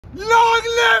Long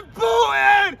live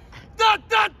Putin! Da,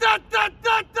 da, da, da,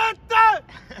 da, da, da.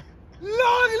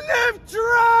 Long live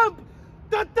Trump!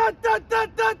 Da, da, da, da,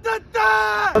 da, da,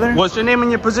 da. What's your name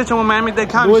and your position with Miami-Dade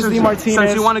County?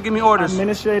 Since you want to give me orders.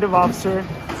 Administrative officer.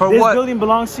 For this what? This building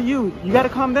belongs to you. You got to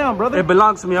calm down, brother. It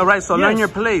belongs to me, all right? So yes. Learn your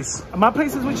place. My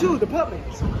place is with you, the public.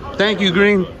 Thank you,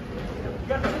 Green.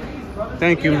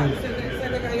 Thank you, man.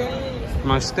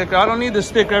 My sticker. I don't need the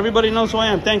sticker. Everybody knows who I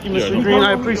am. Thank you, Mr. Green.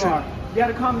 I appreciate it. You got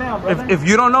to calm down, brother. If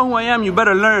you don't know who I am, you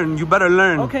better learn. You better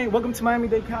learn. Okay, welcome to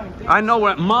Miami-Dade County. I know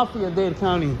where Mafia-Dade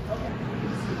County.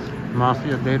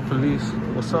 Mafia-Dade Police.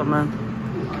 What's up, man?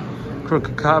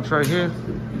 Crooked cops right here.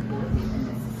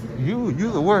 You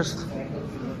the worst.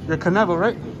 You're Canevo,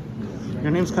 right?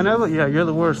 Your name's Canevo? Yeah, you're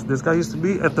the worst. This guy used to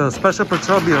be at the Special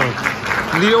Patrol Bureau.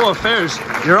 Leo Affairs.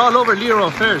 You're all over Leo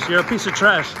Affairs. You're a piece of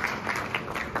trash.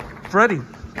 Freddie,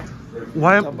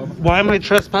 why am I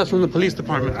trespassing from the police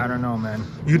department? I don't know, man.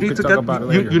 You need to get.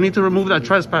 You need to remove that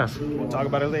trespass. We'll talk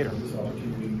about it later.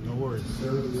 No worries.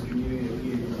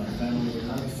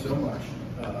 So much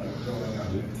going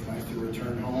on. It's nice to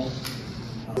return home.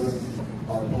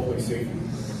 Our public safety.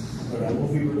 But I will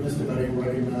be remiss if I didn't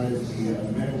recognize the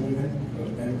men and women of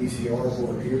MDCR who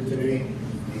are here today.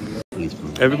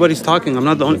 Everybody's talking. I'm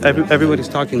not the only. Everybody's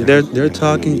talking. They're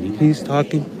talking. He's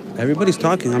talking. Everybody's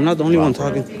talking. I'm not the only one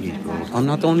talking. I'm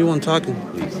not the only one talking.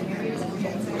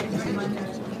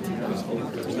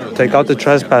 Take out the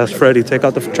trespass, Freddie. Take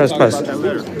out the trespass.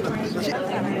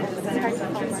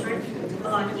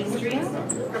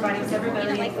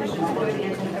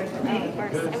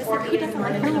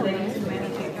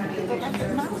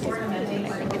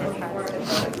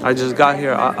 I just got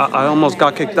here. I almost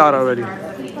got kicked out already.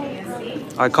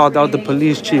 I called out the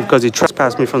police chief because he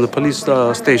trespassed me from the police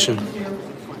station.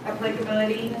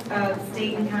 Applicability of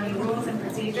state and county rules and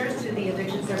procedures to the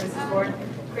Eviction Services Board,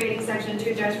 creating section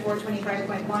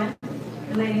 2-425.1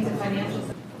 relating to financial.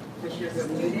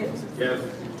 Yes.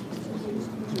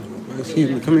 Excuse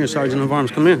me. Come here, Sergeant of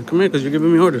Arms. Come here, because you're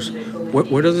giving me orders.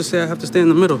 Where does it say I have to stay in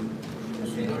the middle?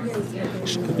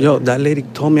 Yo, that lady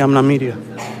told me I'm not media.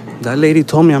 That lady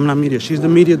told me I'm not media. She's the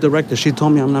media director. She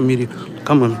told me I'm not media.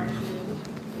 Come on.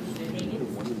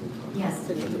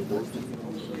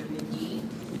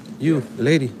 You,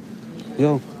 lady.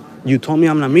 Yo, you told me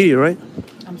I'm not media, right?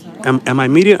 I'm sorry? Am I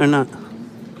media or not?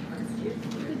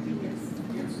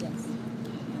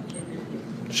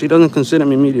 She doesn't consider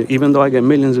me media, even though I get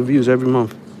millions of views every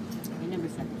month.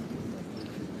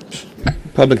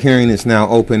 Public hearing is now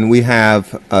open. We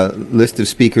have a list of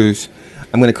speakers.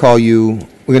 I'm going to call you.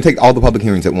 We're going to take all the public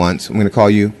hearings at once. I'm going to call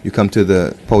you. You come to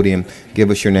the podium, give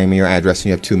us your name and your address, and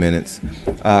you have 2 minutes.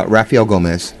 Rafael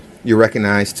Gomez, you're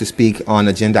recognized to speak on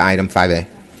agenda item 5A.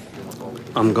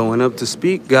 I'm going up to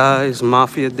speak, guys.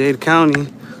 Mafia-Dade County.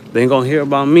 They ain't going to hear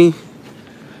about me.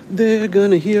 They're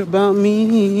going to hear about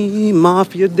me.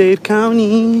 Mafia-Dade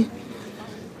County.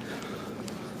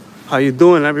 How you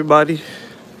doing, everybody?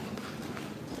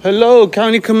 Hello,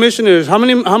 county commissioners. How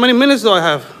many minutes do I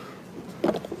have?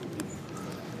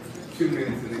 2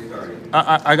 minutes and they started.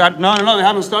 I got no. They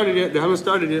haven't started yet. They haven't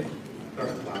started yet.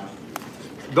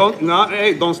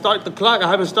 Don't start the clock. I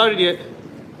haven't started yet.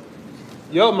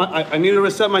 Yo, I need to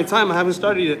reset my time. I haven't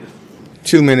started yet.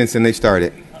 2 minutes and they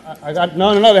started. I got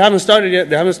no. They haven't started yet.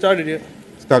 They haven't started yet.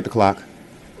 Start the clock.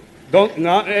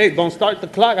 Don't start the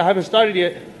clock. I haven't started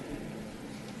yet.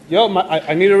 Yo,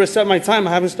 I need to reset my time.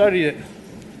 I haven't started yet.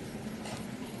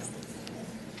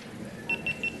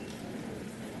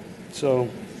 So,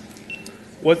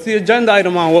 what's the agenda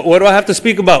item on? What do I have to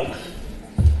speak about?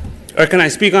 Or can I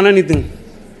speak on anything?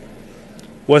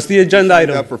 What's the agenda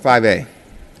item? Up for 5A.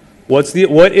 What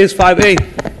is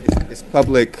 5A? It's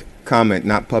public comment,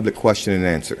 not public question and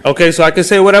answer. Okay, so I can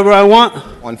say whatever I want?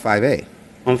 On 5A.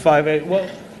 On 5A. Well,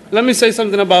 let me say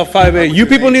something about 5A. You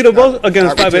people need to vote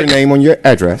against 5A. Your name on your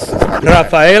address.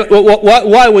 Rafael.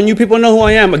 Why? When you people know who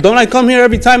I am? Don't I come here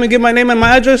every time and give my name and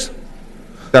my address?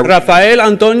 Rafael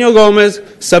Antonio Gomez,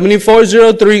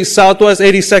 7403 Southwest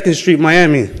 82nd Street,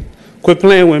 Miami. Quit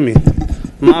playing with me.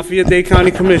 Mafia-Dade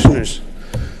County Commissioners.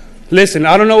 Listen,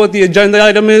 I don't know what the agenda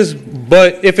item is,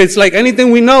 but if it's like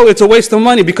anything we know, it's a waste of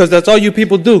money because that's all you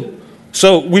people do.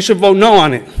 So we should vote no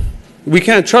on it. We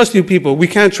can't trust you people. We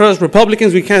can't trust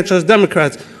Republicans. We can't trust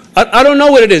Democrats. I don't know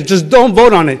what it is. Just don't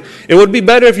vote on it. It would be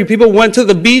better if you people went to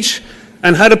the beach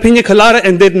and had a pina colada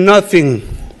and did nothing.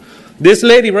 This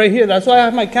lady right here, that's why I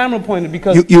have my camera pointed,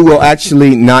 because... You will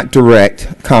actually not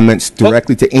direct comments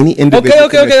directly to any individual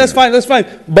Okay, that's fine.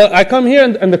 But I come here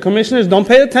and the commissioners don't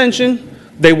pay attention.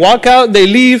 They walk out, they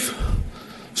leave.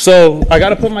 So I got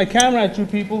to put my camera at you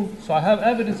people, so I have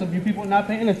evidence of you people not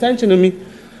paying attention to me.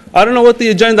 I don't know what the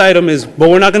agenda item is, but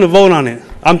we're not going to vote on it.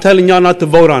 I'm telling y'all not to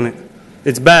vote on it.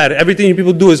 It's bad. Everything you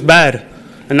people do is bad.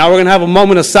 And now we're going to have a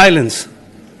moment of silence.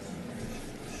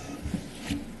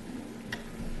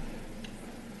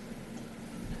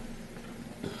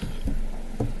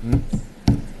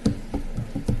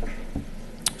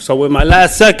 So with my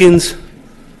last seconds,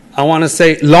 I want to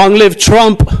say long live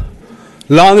Trump,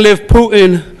 long live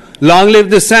Putin, long live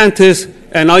DeSantis,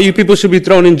 and all you people should be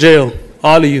thrown in jail.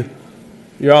 All of you.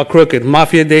 You're all crooked.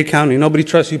 Mafia-Dade County. Nobody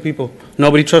trusts you people.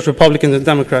 Nobody trusts Republicans and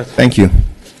Democrats. Thank you.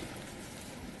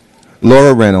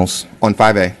 Laura Reynolds on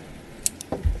 5A.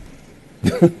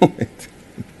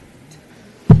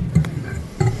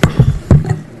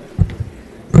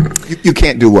 You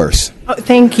can't do worse. Oh,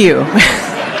 thank you.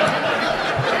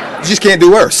 You just can't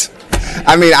do worse.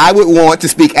 I mean, I would want to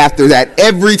speak after that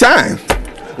every time.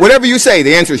 Whatever you say,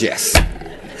 the answer is yes.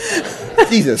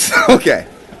 Jesus. Okay.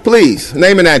 Please,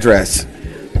 name and address.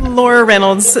 Laura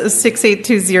Reynolds,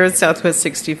 6820 Southwest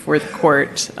 64th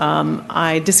Court.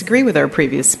 I disagree with our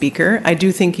previous speaker. I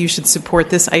do think you should support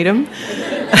this item.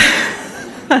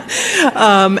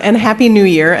 And Happy New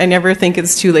Year. I never think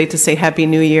it's too late to say Happy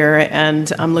New Year,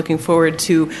 and I'm looking forward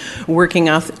to working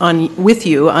with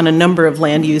you on a number of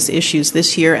land use issues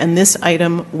this year, and this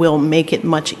item will make it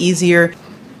much easier.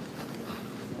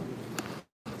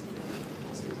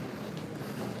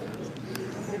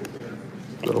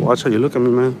 Watch how you look at me,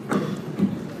 man.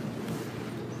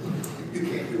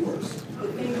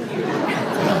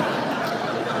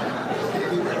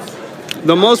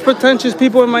 The most pretentious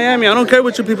people in Miami. I don't care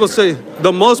what you people say.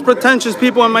 The most pretentious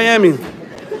people in Miami.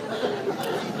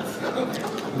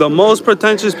 The most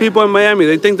pretentious people in Miami.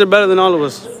 They think they're better than all of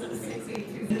us.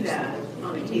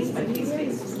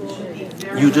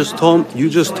 You just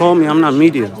told me I'm not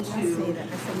media.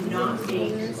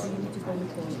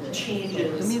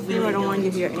 I don't want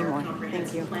you here anymore.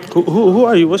 Thank you. Who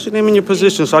are you? What's your name and your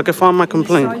position so I can file my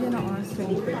complaint?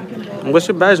 What's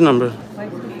your badge number?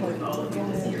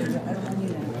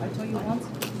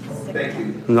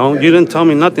 No, you didn't tell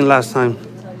me nothing last time.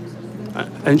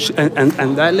 And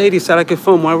that lady said I could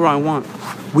film wherever I want.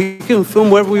 We can film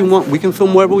wherever we want. We can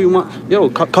film wherever we want. Yo,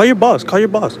 call your boss. Call your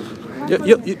boss.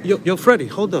 Yo, Freddie,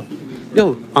 hold up.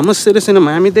 Yo, I'm a citizen of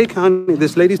Miami-Dade County.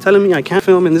 This lady's telling me I can't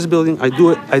film in this building. I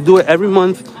do it every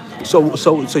month.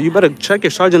 So you better check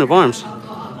your sergeant of arms.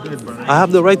 I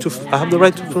have the right to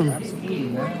film.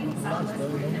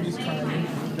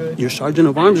 Your sergeant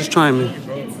of arms is trying me.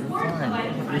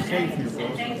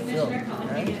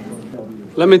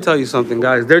 Let me tell you something,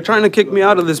 guys. They're trying to kick me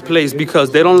out of this place because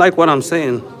they don't like what I'm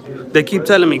saying. They keep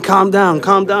telling me, calm down,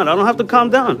 calm down. I don't have to calm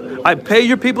down. I pay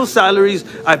your people's salaries.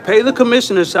 I pay the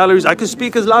commissioner's salaries. I can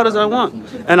speak as loud as I want.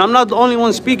 And I'm not the only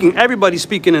one speaking. Everybody's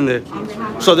speaking in there.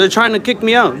 So they're trying to kick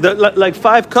me out. Like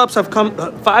five cops have come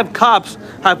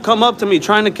up to me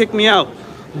trying to kick me out.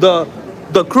 The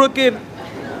crooked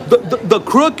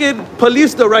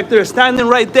police director is standing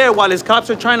right there while his cops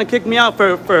are trying to kick me out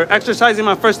for exercising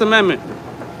my First Amendment.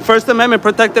 First Amendment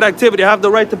protected activity. I have the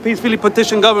right to peacefully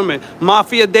petition government.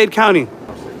 Mafia-Dade County.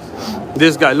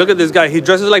 This guy, look at this guy. He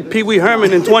dresses like Pee Wee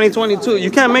Herman in 2022.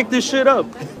 You can't make this shit up.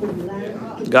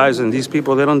 Guys, and these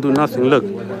people, they don't do nothing. Look,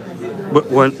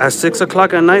 when at 6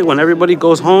 o'clock at night, when everybody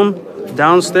goes home,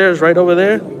 downstairs, right over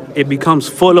there, it becomes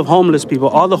full of homeless people.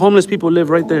 All the homeless people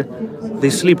live right there. They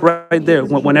sleep right there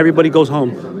when everybody goes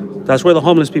home. That's where the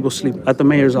homeless people sleep, at the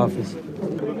mayor's office.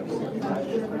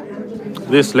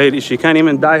 This lady, she can't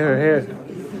even dye her hair.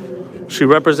 She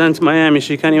represents Miami.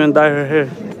 She can't even dye her hair.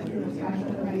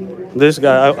 This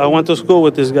guy, I went to school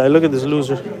with this guy. Look at this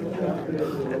loser.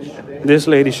 This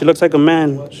lady, she looks like a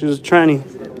man. She's a tranny.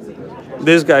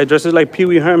 This guy dresses like Pee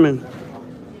Wee Herman.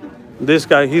 This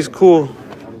guy, he's cool.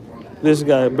 This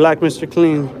guy, Black Mr.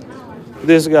 Clean.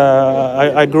 This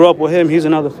guy, I grew up with him. He's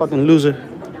another fucking loser.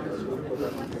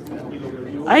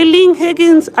 Eileen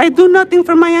Higgins, I do nothing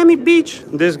for Miami Beach.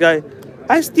 This guy,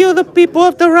 I steal the people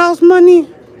of the Rouse money.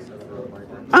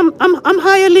 I'm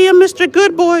Hialeah, Mr.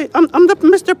 Good Boy. I'm the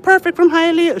Mr. Perfect from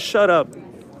Hialeah. Shut up.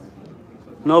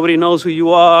 Nobody knows who you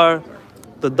are.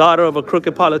 The daughter of a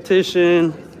crooked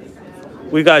politician.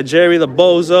 We got Jerry the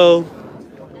Bozo.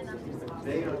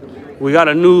 We got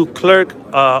a new clerk.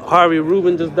 Harvey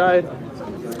Rubin just died.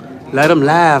 Let them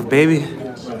laugh, baby.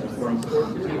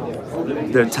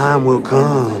 Their time will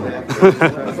come.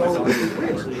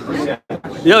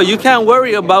 Yo, you can't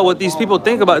worry about what these people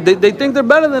think about. They think they're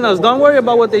better than us. Don't worry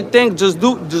about what they think. Just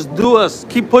do us.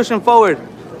 Keep pushing forward.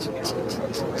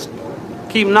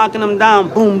 Keep knocking them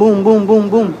down. Boom, boom, boom, boom,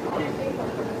 boom.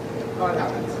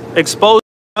 Expose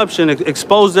corruption.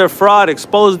 Expose their fraud.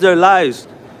 Expose their lies.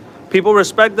 People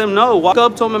respect them? No. Walk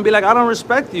up to them and be like, I don't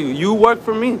respect you. You work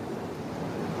for me.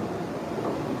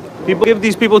 People give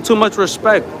these people too much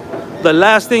respect. The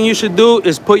last thing you should do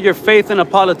is put your faith in a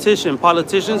politician.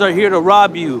 Politicians are here to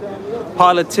rob you.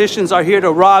 Politicians are here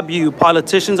to rob you.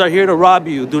 Politicians are here to rob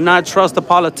you. Do not trust a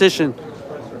politician.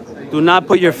 Do not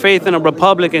put your faith in a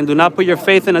Republican. Do not put your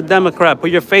faith in a Democrat.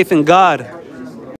 Put your faith in God.